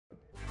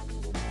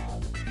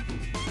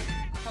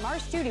from our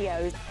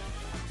studios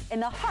in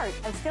the heart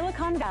of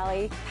Silicon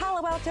Valley,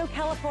 Palo Alto,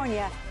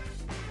 California.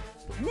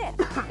 This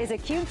is a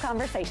CUBE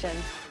Conversation.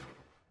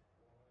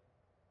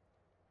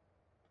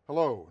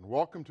 Hello, and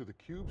welcome to the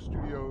CUBE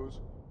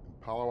studios in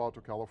Palo Alto,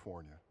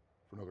 California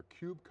for another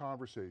CUBE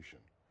Conversation,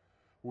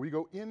 where we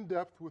go in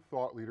depth with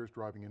thought leaders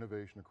driving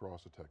innovation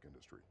across the tech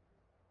industry.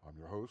 I'm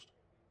your host,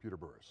 Peter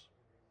Burris.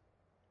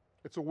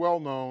 It's a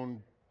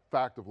well-known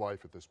fact of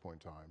life at this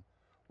point in time.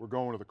 We're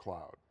going to the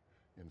cloud.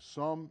 In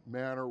some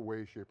manner,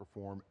 way, shape, or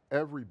form,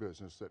 every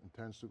business that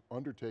intends to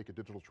undertake a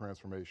digital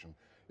transformation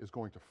is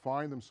going to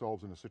find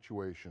themselves in a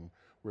situation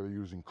where they're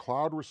using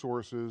cloud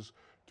resources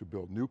to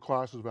build new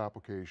classes of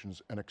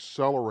applications and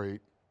accelerate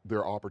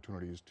their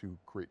opportunities to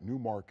create new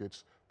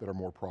markets that are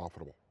more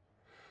profitable.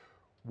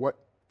 What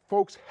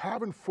folks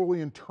haven't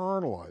fully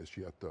internalized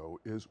yet, though,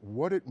 is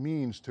what it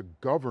means to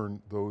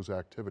govern those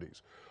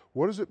activities.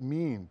 What does it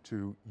mean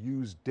to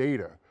use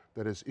data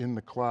that is in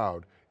the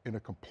cloud in a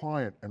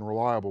compliant and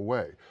reliable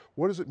way?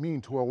 What does it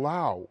mean to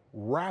allow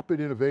rapid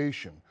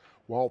innovation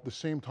while at the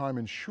same time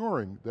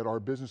ensuring that our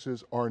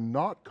businesses are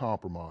not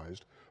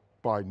compromised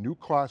by new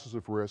classes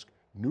of risk,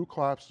 new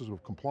classes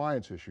of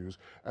compliance issues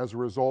as a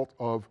result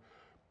of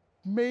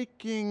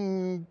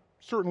making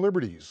certain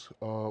liberties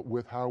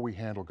with how we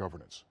handle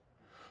governance?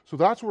 So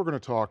that's what we're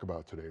going to talk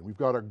about today. We've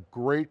got a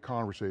great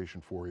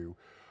conversation for you.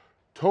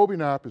 Tobi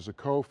Knaup is the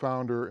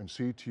co-founder and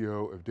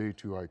CTO of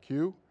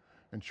D2iQ,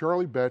 and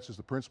Charlie Betz is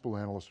the principal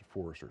analyst at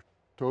Forrester.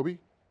 Tobi,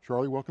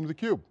 Charlie, welcome to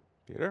theCUBE.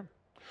 Peter.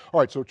 All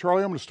right, so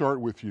Charlie, I'm going to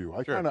start with you.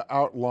 I Sure. kind of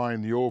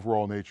outlined the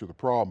overall nature of the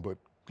problem, but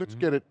let's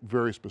get it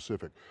very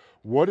specific.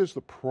 What is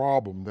the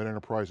problem that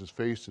enterprises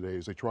face today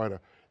as they try to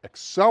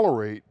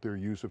accelerate their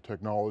use of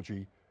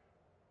technology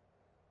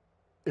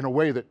in a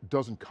way that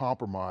doesn't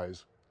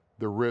compromise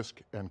the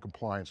risk and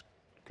compliance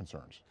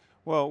concerns?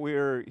 Well,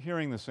 we're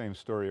hearing the same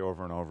story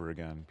over and over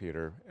again,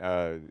 Peter.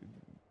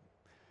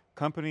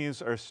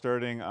 Companies are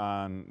starting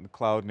on the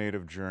cloud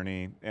native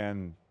journey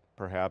and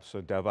perhaps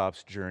a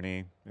DevOps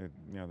journey.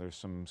 There's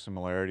some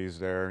similarities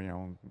there.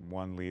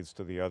 One leads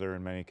to the other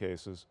in many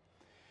cases.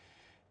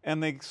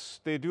 And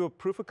they do a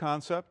proof of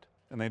concept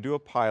and they do a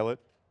pilot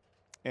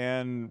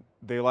and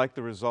they like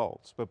the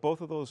results. But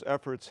both of those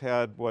efforts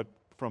had what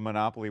from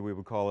Monopoly we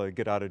would call a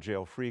get out of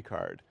jail free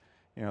card.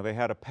 They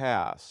had a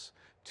pass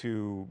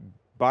to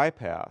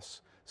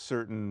bypass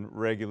certain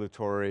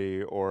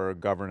regulatory or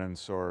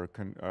governance or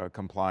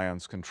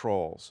compliance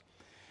controls.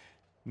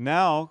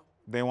 Now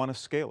they want to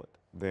scale it.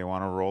 They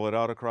want to roll it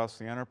out across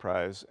the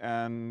enterprise,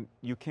 and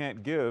you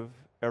can't give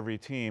every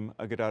team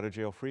a get out of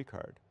jail free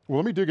card. Well,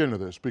 let me dig into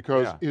this,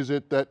 because is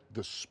it that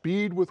the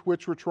speed with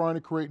which we're trying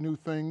to create new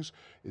things,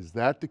 is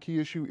that the key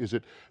issue? Is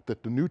it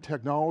that the new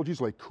technologies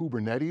like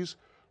Kubernetes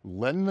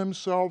lend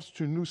themselves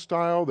to a new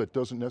style that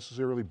doesn't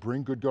necessarily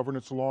bring good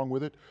governance along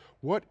with it?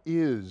 What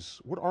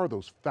are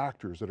those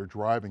factors that are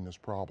driving this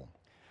problem?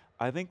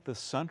 I think the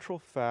central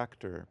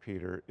factor,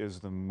 Peter, is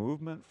the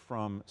movement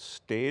from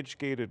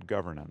stage-gated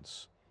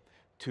governance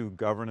to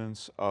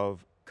governance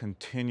of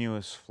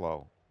continuous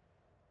flow.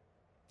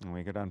 And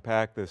we could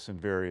unpack this in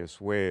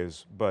various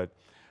ways, but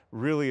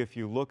really if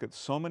you look at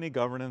so many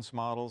governance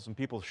models, and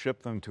people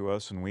ship them to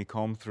us and we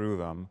comb through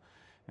them,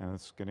 and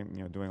it's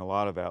doing a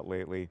lot of that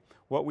lately.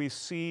 What we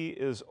see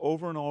is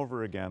over and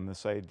over again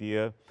this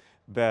idea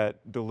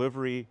that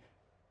delivery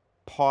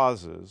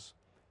pauses.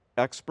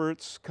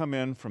 Experts come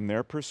in from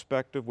their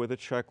perspective with a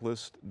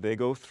checklist. They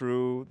go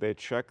through, they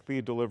check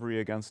the delivery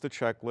against the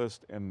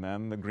checklist, and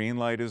then the green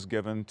light is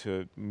given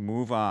to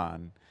move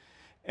on.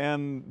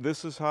 And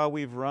this is how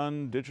we've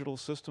run digital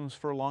systems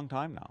for a long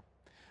time now.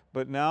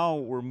 But now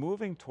we're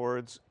moving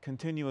towards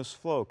continuous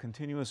flow,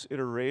 continuous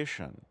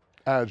iteration.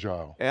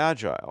 Agile.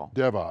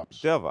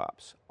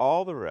 DevOps.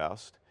 All the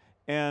rest.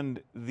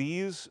 And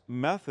these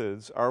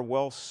methods are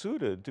well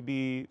suited to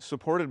be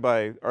supported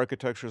by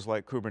architectures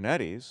like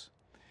Kubernetes.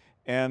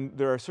 And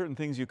there are certain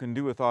things you can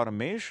do with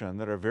automation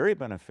that are very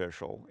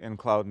beneficial in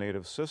cloud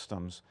native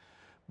systems.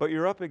 But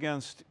you're up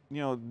against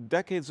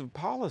decades of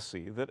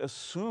policy that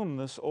assume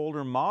this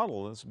older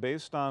model is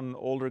based on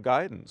older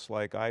guidance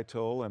like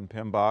ITIL and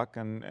PMBOK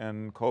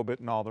and COBIT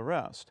and all the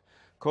rest.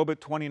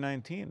 COBIT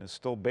 2019 is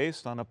still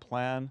based on a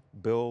plan,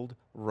 build,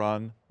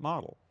 run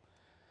model.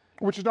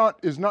 Which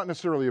is not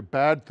necessarily a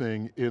bad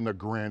thing in the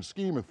grand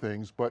scheme of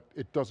things, but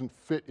it doesn't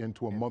fit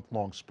into a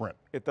month-long sprint.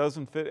 It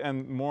doesn't fit,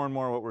 and more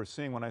what we're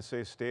seeing when I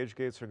say stage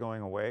gates are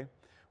going away,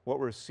 what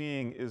we're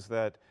seeing is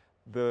that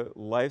the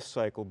life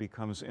cycle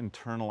becomes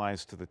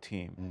internalized to the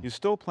team. You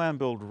still plan,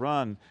 build,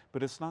 run,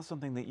 but it's not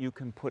something that you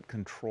can put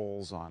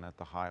controls on at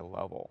the high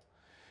level.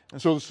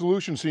 So the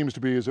solution seems to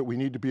be is that we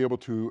need to be able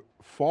to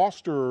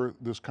foster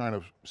this kind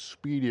of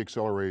speedy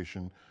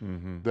acceleration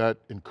that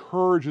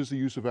encourages the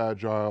use of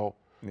Agile,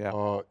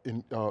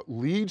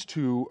 leads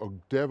to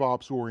a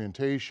DevOps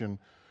orientation,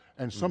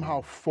 and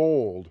somehow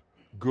fold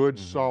good,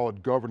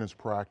 solid governance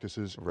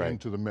practices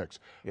into the mix.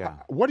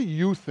 What do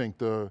you think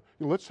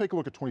let's take a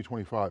look at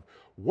 2025.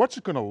 What's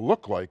it going to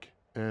look like,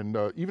 and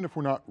even if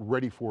we're not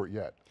ready for it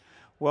yet?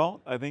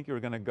 Well, I think you're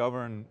going to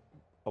govern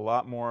a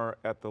lot more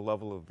at the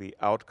level of the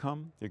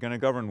outcome. You're going to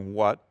govern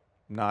what,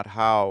 not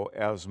how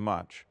as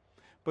much.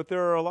 But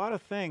there are a lot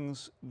of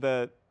things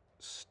that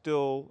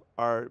still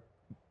are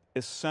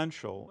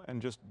essential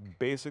and just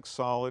basic,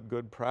 solid,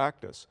 good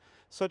practice,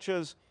 such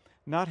as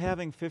not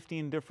having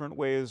 15 different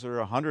ways or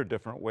 100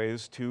 different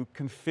ways to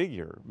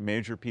configure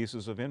major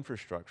pieces of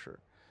infrastructure.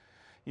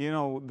 You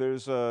know,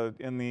 there's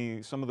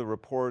in some of the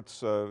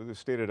reports, the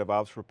State of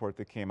DevOps report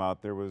that came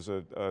out, there was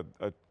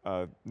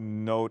a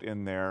note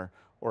in there,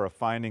 or a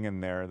finding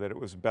in there, that it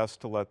was best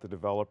to let the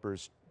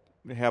developers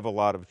have a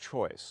lot of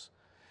choice.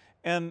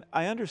 And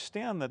I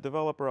understand that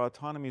developer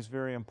autonomy is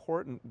very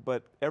important,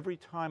 but every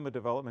time a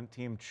development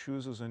team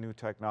chooses a new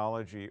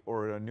technology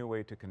or a new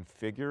way to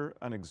configure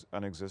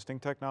an existing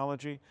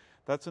technology,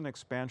 that's an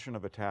expansion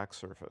of attack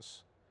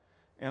surface.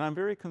 And I'm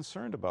very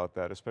concerned about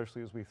that,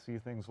 especially as we see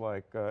things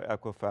like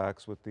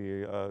Equifax with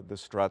the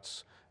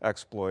struts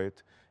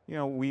exploit. You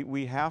know,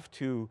 we have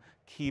to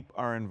keep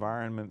our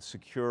environment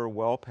secure,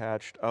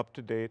 well-patched,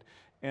 up-to-date,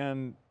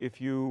 and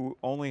if you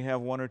only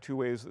have one or two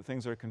ways that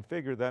things are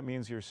configured, that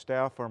means your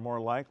staff are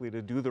more likely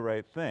to do the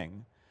right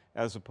thing,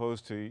 as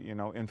opposed to, you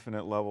know,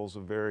 infinite levels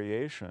of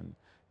variation,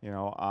 you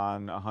know,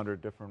 on 100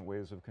 different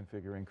ways of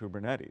configuring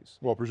Kubernetes.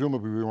 Well,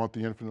 presumably we want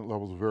the infinite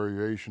levels of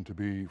variation to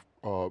be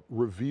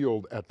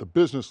revealed at the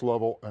business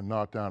level and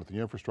not down at the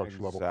infrastructure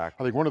level. I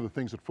think one of the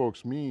things that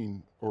folks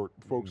mean, or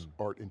folks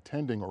are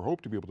intending or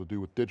hope to be able to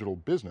do with digital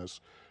business,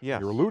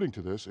 you're alluding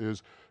to this,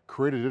 is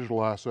create a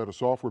digital asset, a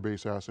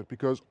software-based asset,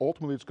 because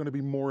ultimately it's going to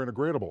be more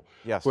integratable.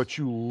 But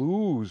you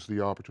lose the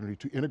opportunity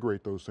to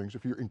integrate those things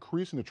if you're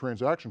increasing the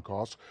transaction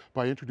costs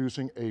by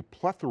introducing a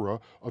plethora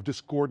of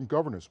discordant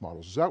governance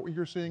models. Is that what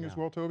you're seeing as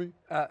well, Toby?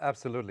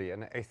 Absolutely,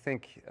 and I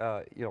think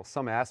you know,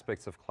 some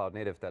aspects of cloud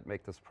native that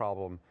make this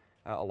problem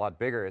a lot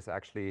bigger is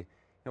actually, you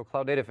know,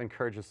 cloud native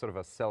encourages sort of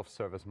a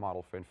self-service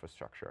model for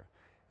infrastructure.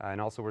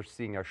 And also we're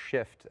seeing a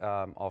shift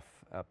of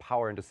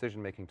power and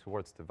decision making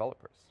towards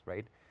developers,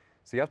 right?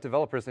 So you have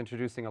developers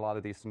introducing a lot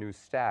of these new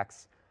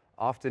stacks,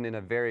 often in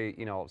a very,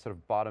 you know, sort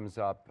of bottoms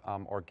up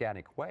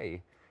organic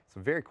way.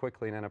 So very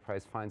quickly an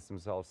enterprise finds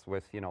themselves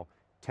with, you know,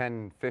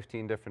 10,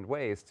 15 different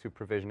ways to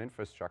provision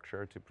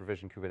infrastructure, to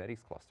provision Kubernetes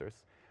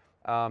clusters.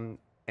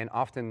 And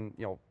often,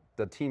 you know,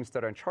 the teams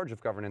that are in charge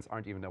of governance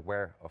aren't even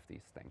aware of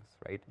these things,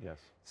 right?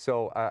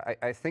 So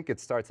I think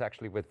it starts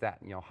actually with that.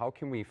 You know, how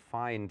can we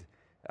find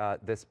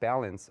this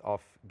balance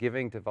of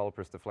giving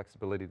developers the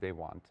flexibility they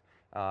want,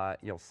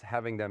 you know,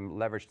 having them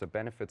leverage the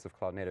benefits of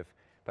cloud native,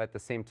 but at the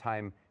same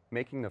time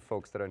making the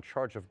folks that are in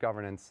charge of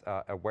governance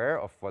aware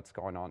of what's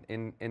going on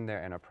in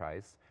their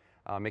enterprise,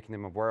 making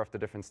them aware of the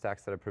different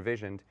stacks that are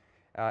provisioned,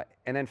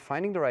 and then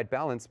finding the right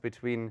balance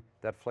between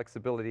that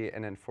flexibility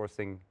and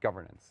enforcing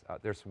governance.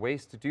 There's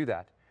ways to do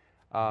that.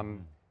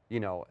 You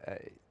know,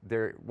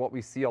 what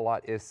we see a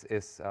lot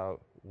is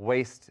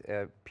waste,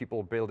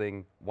 people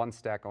building one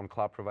stack on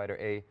cloud provider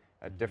A,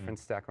 a different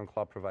stack on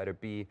cloud provider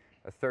B,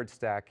 a third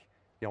stack,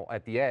 you know,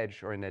 at the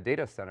edge or in a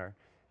data center.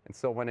 And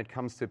so when it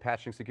comes to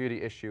patching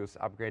security issues,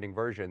 upgrading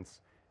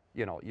versions,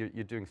 you know,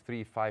 you're doing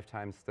 3-5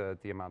 times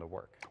the amount of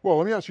work. Well,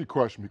 let me ask you a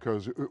question,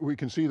 because we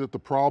can see that the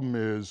problem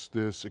is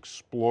this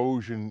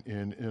explosion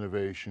in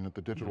innovation at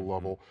the digital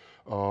level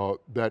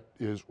that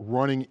is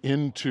running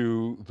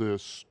into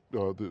this,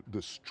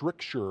 the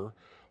stricture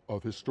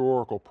of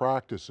historical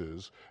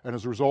practices, and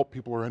as a result,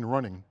 people are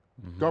running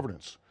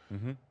governance.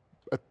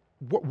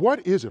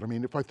 What is it? I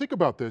mean, if I think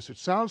about this, it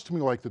sounds to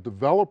me like the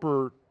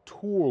developer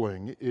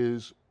tooling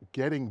is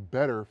getting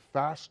better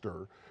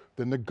faster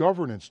than the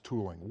governance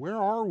tooling. Where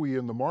are we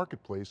in the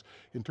marketplace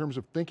in terms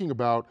of thinking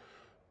about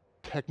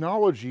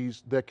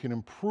technologies that can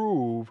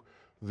improve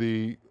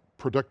the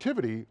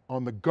productivity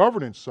on the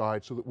governance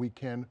side so that we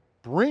can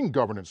bring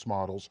governance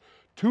models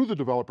to the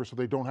developers so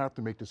they don't have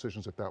to make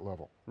decisions at that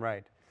level?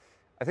 Right.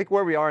 I think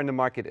where we are in the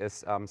market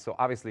is, so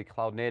obviously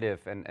cloud native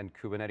and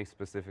Kubernetes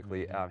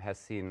specifically has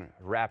seen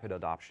rapid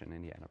adoption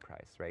in the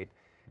enterprise, right?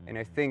 And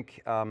I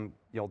think you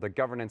know, the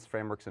governance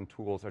frameworks and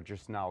tools are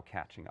just now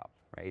catching up,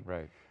 right?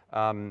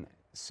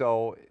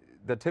 So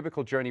the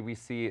typical journey we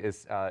see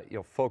is you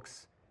know,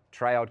 folks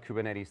try out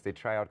Kubernetes, they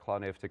try out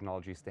cloud native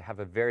technologies, they have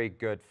a very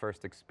good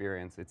first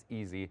experience, it's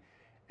easy.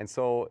 And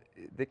so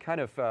they kind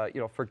of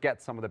you know,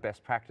 forget some of the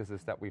best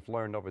practices that we've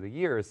learned over the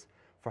years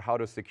for how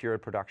to secure a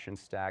production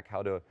stack,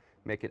 how to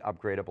make it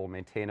upgradable,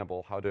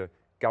 maintainable, how to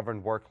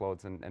govern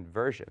workloads and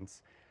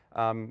versions.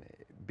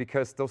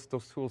 Because those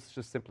tools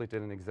just simply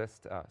didn't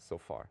exist so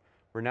far.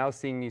 We're now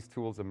seeing these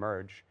tools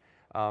emerge.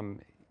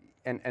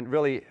 And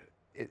really,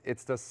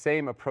 it's the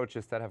same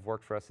approaches that have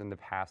worked for us in the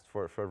past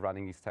for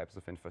running these types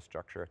of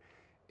infrastructure.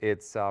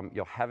 It's you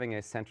know, having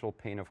a central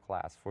pane of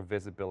glass for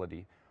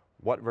visibility.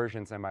 What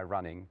versions am I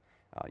running?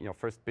 You know,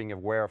 first being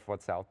aware of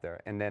what's out there,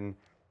 and then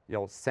you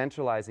know,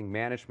 centralizing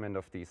management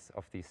of these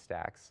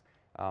stacks.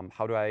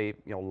 How do I, you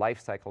know,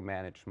 lifecycle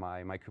manage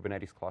my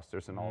Kubernetes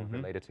clusters and all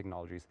related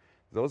technologies?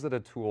 Those are the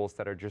tools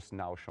that are just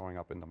now showing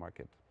up in the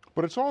market.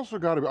 But it's also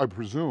got to be, I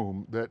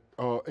presume, that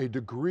a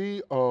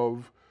degree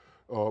of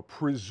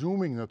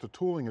presuming that the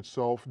tooling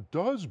itself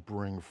does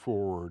bring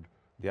forward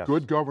Yes.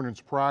 good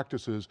governance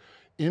practices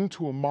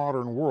into a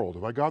modern world.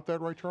 Have I got that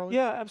right, Charlie?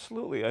 Yeah,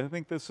 absolutely. I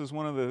think this is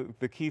one of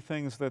the key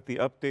things that the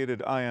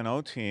updated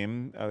I&O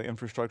team,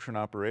 infrastructure and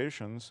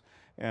operations,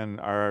 and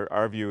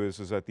our view is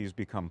that these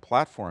become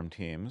platform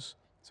teams.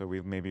 So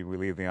maybe we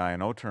leave the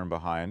I&O term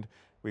behind.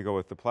 We go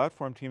with the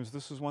platform teams.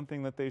 This is one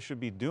thing that they should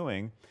be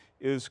doing,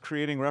 is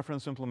creating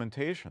reference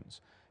implementations.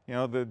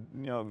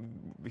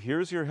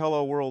 Here's your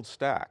hello world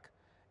stack,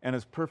 and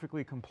it's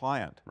perfectly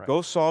compliant. Right.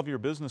 Go solve your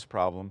business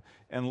problem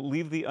and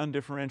leave the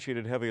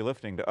undifferentiated heavy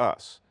lifting to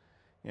us.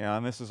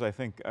 And this is, I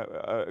think,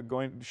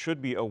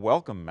 should be a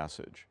welcome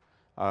message,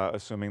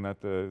 assuming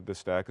that the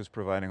stack is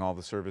providing all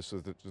the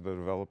services that the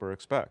developer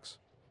expects.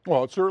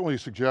 Well, it certainly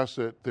suggests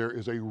that there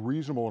is a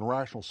reasonable and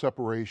rational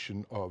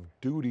separation of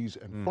duties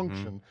and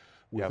function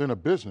within a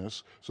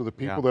business, so the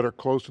people that are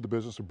close to the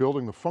business are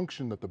building the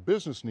function that the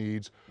business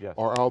needs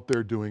are out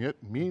there doing it.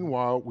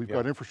 Meanwhile, we've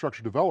got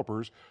infrastructure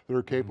developers that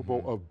are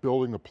capable of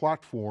building the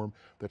platform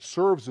that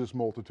serves this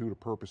multitude of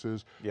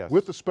purposes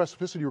with the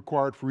specificity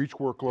required for each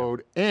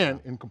workload and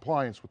in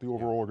compliance with the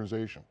overall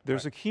organization.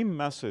 There's a key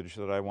message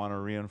that I want to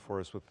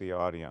reinforce with the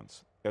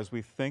audience. As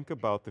we think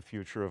about the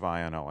future of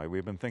I&O,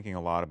 we've been thinking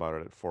a lot about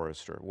it at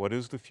Forrester. What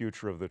is the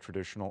future of the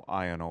traditional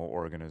I&O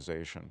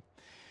organization?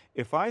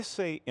 If I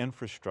say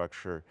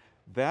infrastructure,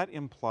 that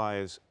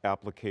implies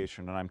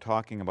application, and I'm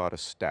talking about a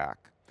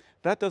stack.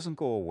 That doesn't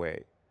go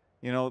away.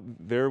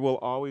 There will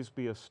always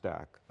be a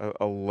stack,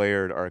 a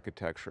layered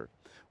architecture.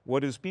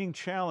 What is being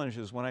challenged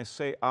is when I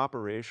say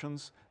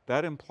operations,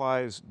 that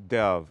implies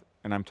dev,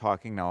 and I'm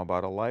talking now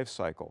about a life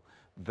cycle.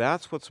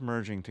 That's what's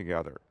merging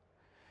together.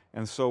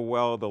 And so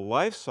while the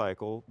life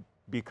cycle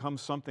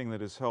becomes something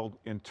that is held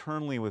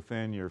internally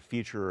within your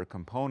feature or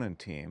component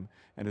team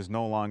and is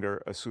no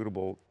longer a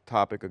suitable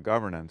topic of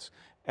governance,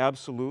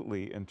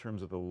 absolutely, in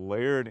terms of the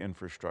layered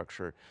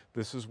infrastructure,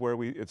 this is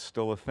where it's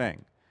still a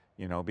thing.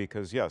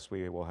 Because yes,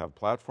 we will have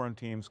platform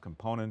teams,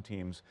 component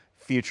teams,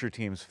 feature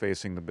teams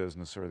facing the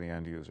business or the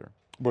end user.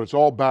 But it's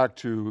all back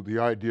to the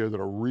idea that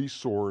a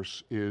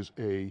resource is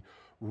a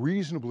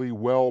reasonably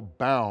well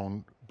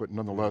bound, but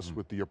nonetheless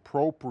with the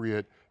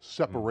appropriate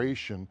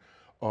separation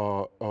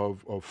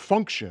of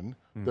function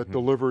that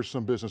delivers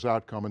some business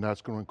outcome, and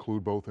that's going to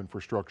include both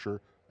infrastructure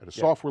at a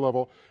software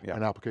level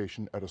and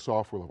application at a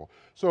software level.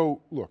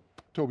 So look,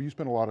 Tobi, you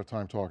spend a lot of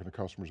time talking to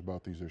customers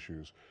about these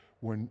issues.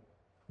 When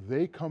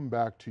they come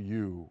back to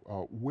you,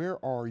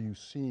 where are you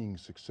seeing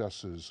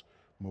successes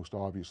most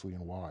obviously,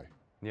 and why?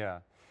 Yeah,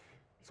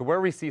 so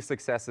where we see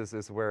successes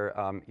is where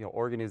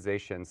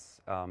organizations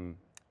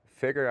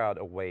figure out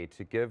a way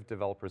to give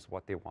developers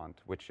what they want,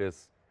 which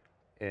is,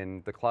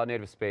 in the cloud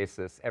native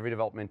spaces, every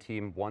development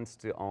team wants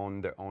to own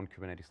their own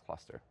Kubernetes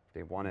cluster.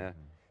 They want to,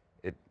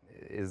 it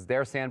is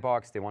their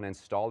sandbox, they want to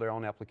install their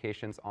own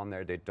applications on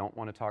there, they don't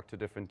want to talk to a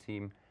different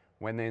team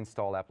when they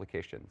install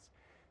applications.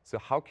 So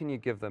how can you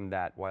give them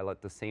that while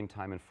at the same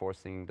time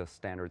enforcing the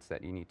standards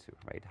that you need to,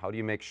 right? How do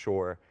you make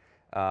sure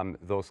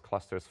those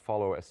clusters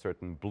follow a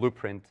certain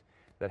blueprint,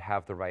 that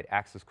have the right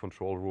access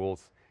control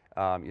rules,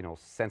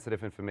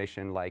 sensitive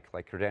information like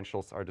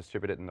credentials are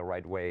distributed in the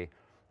right way,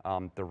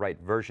 the right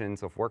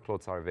versions of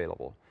workloads are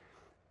available.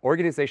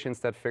 Organizations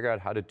that figure out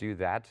how to do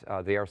that,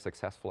 they are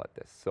successful at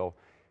this. So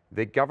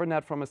they govern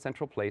that from a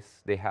central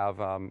place. They have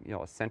a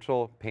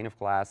central pane of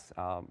glass,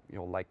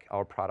 like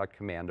our product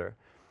Commander,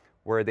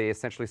 where they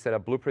essentially set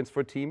up blueprints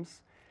for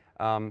teams.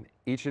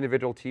 Each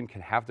individual team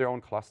can have their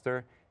own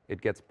cluster. It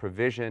gets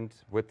provisioned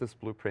with this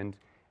blueprint.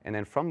 And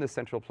then from this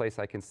central place,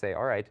 I can say,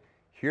 all right,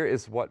 here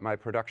is what my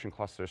production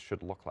clusters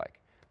should look like.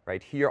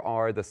 Right? Here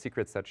are the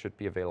secrets that should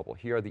be available.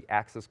 Here are the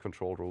access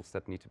control rules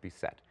that need to be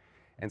set.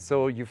 And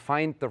so you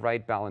find the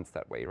right balance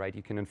that way, right?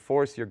 You can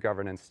enforce your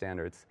governance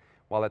standards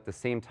while at the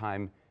same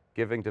time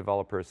giving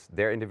developers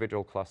their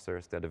individual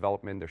clusters, their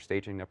development, their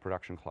staging, their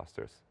production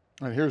clusters.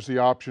 And here's the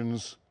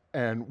options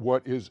and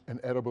what is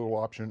an edible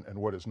option and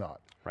what is not.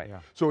 Right.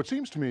 Yeah. So it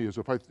seems to me, as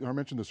if I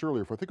mentioned this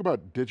earlier, if I think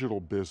about digital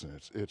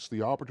business, it's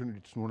the opportunity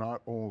to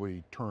not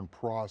only turn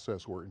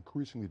process or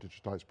increasingly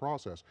digitize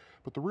process,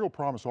 but the real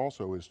promise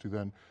also is to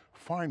then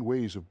find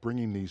ways of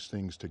bringing these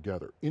things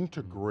together,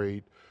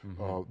 integrate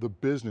the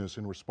business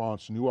in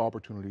response to new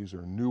opportunities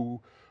or new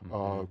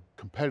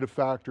competitive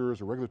factors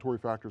or regulatory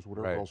factors,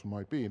 whatever else it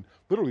might be, and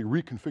literally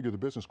reconfigure the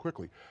business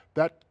quickly.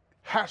 That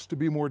has to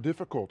be more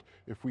difficult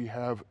if we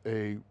have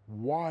a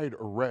wide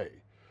array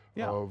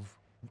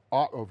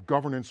of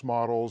governance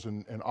models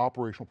and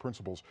operational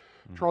principles.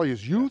 Charlie,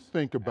 as you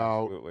think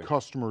about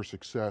customer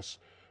success,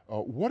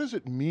 what does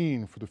it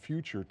mean for the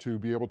future to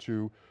be able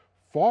to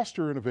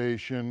foster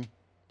innovation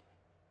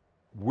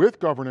with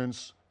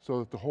governance so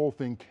that the whole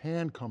thing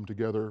can come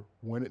together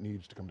when it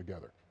needs to come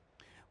together?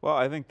 Well,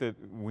 I think that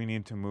we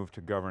need to move to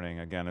governing,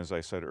 again, as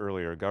I said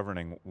earlier,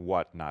 governing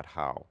what, not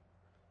how.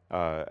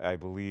 I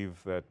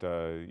believe that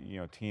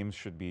teams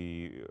should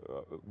be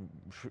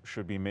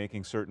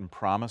making certain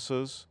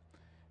promises,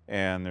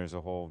 and there's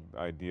a whole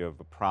idea of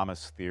the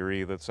promise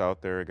theory that's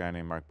out there. A guy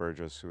named Mark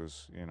Burgess,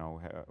 who's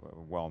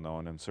well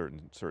known in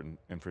certain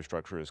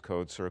infrastructure as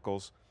code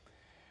circles.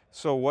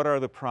 So what are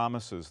the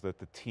promises that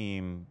the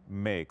team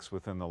makes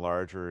within the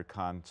larger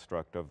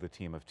construct of the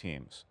team of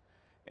teams?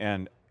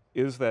 And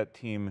is that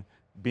team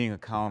being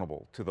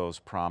accountable to those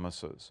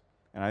promises?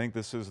 And I think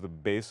this is the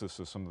basis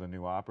of some of the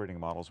new operating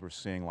models we're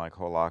seeing, like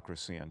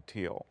Holacracy and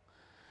Teal.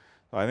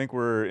 I think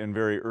we're in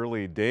very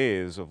early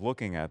days of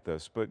looking at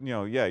this, but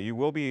yeah, you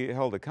will be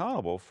held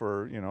accountable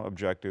for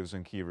objectives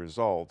and key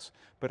results,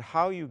 but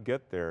how you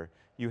get there,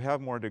 you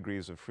have more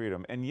degrees of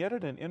freedom. And yet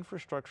at an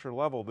infrastructure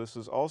level, this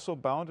is also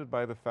bounded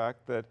by the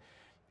fact that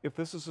if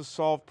this is a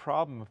solved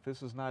problem, if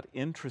this is not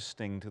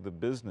interesting to the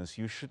business,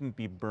 you shouldn't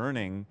be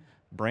burning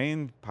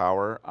brain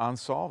power on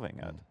solving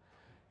it.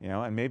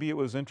 And maybe it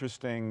was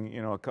interesting,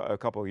 a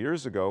couple of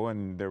years ago,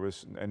 and there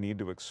was a need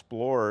to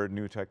explore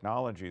new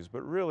technologies,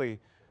 but really,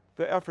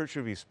 the effort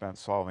should be spent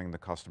solving the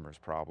customer's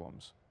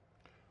problems.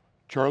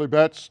 Charlie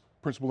Betz,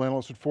 Principal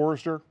Analyst at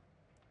Forrester.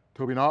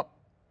 Tobi Knaup,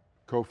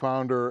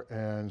 Co-founder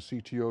and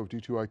CTO of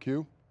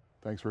D2iQ.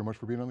 Thanks very much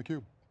for being on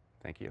theCUBE.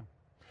 Thank you.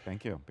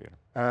 Thank you, Peter.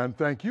 And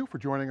thank you for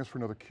joining us for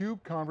another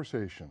CUBE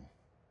Conversation.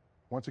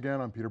 Once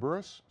again, I'm Peter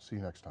Burris. See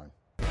you next time.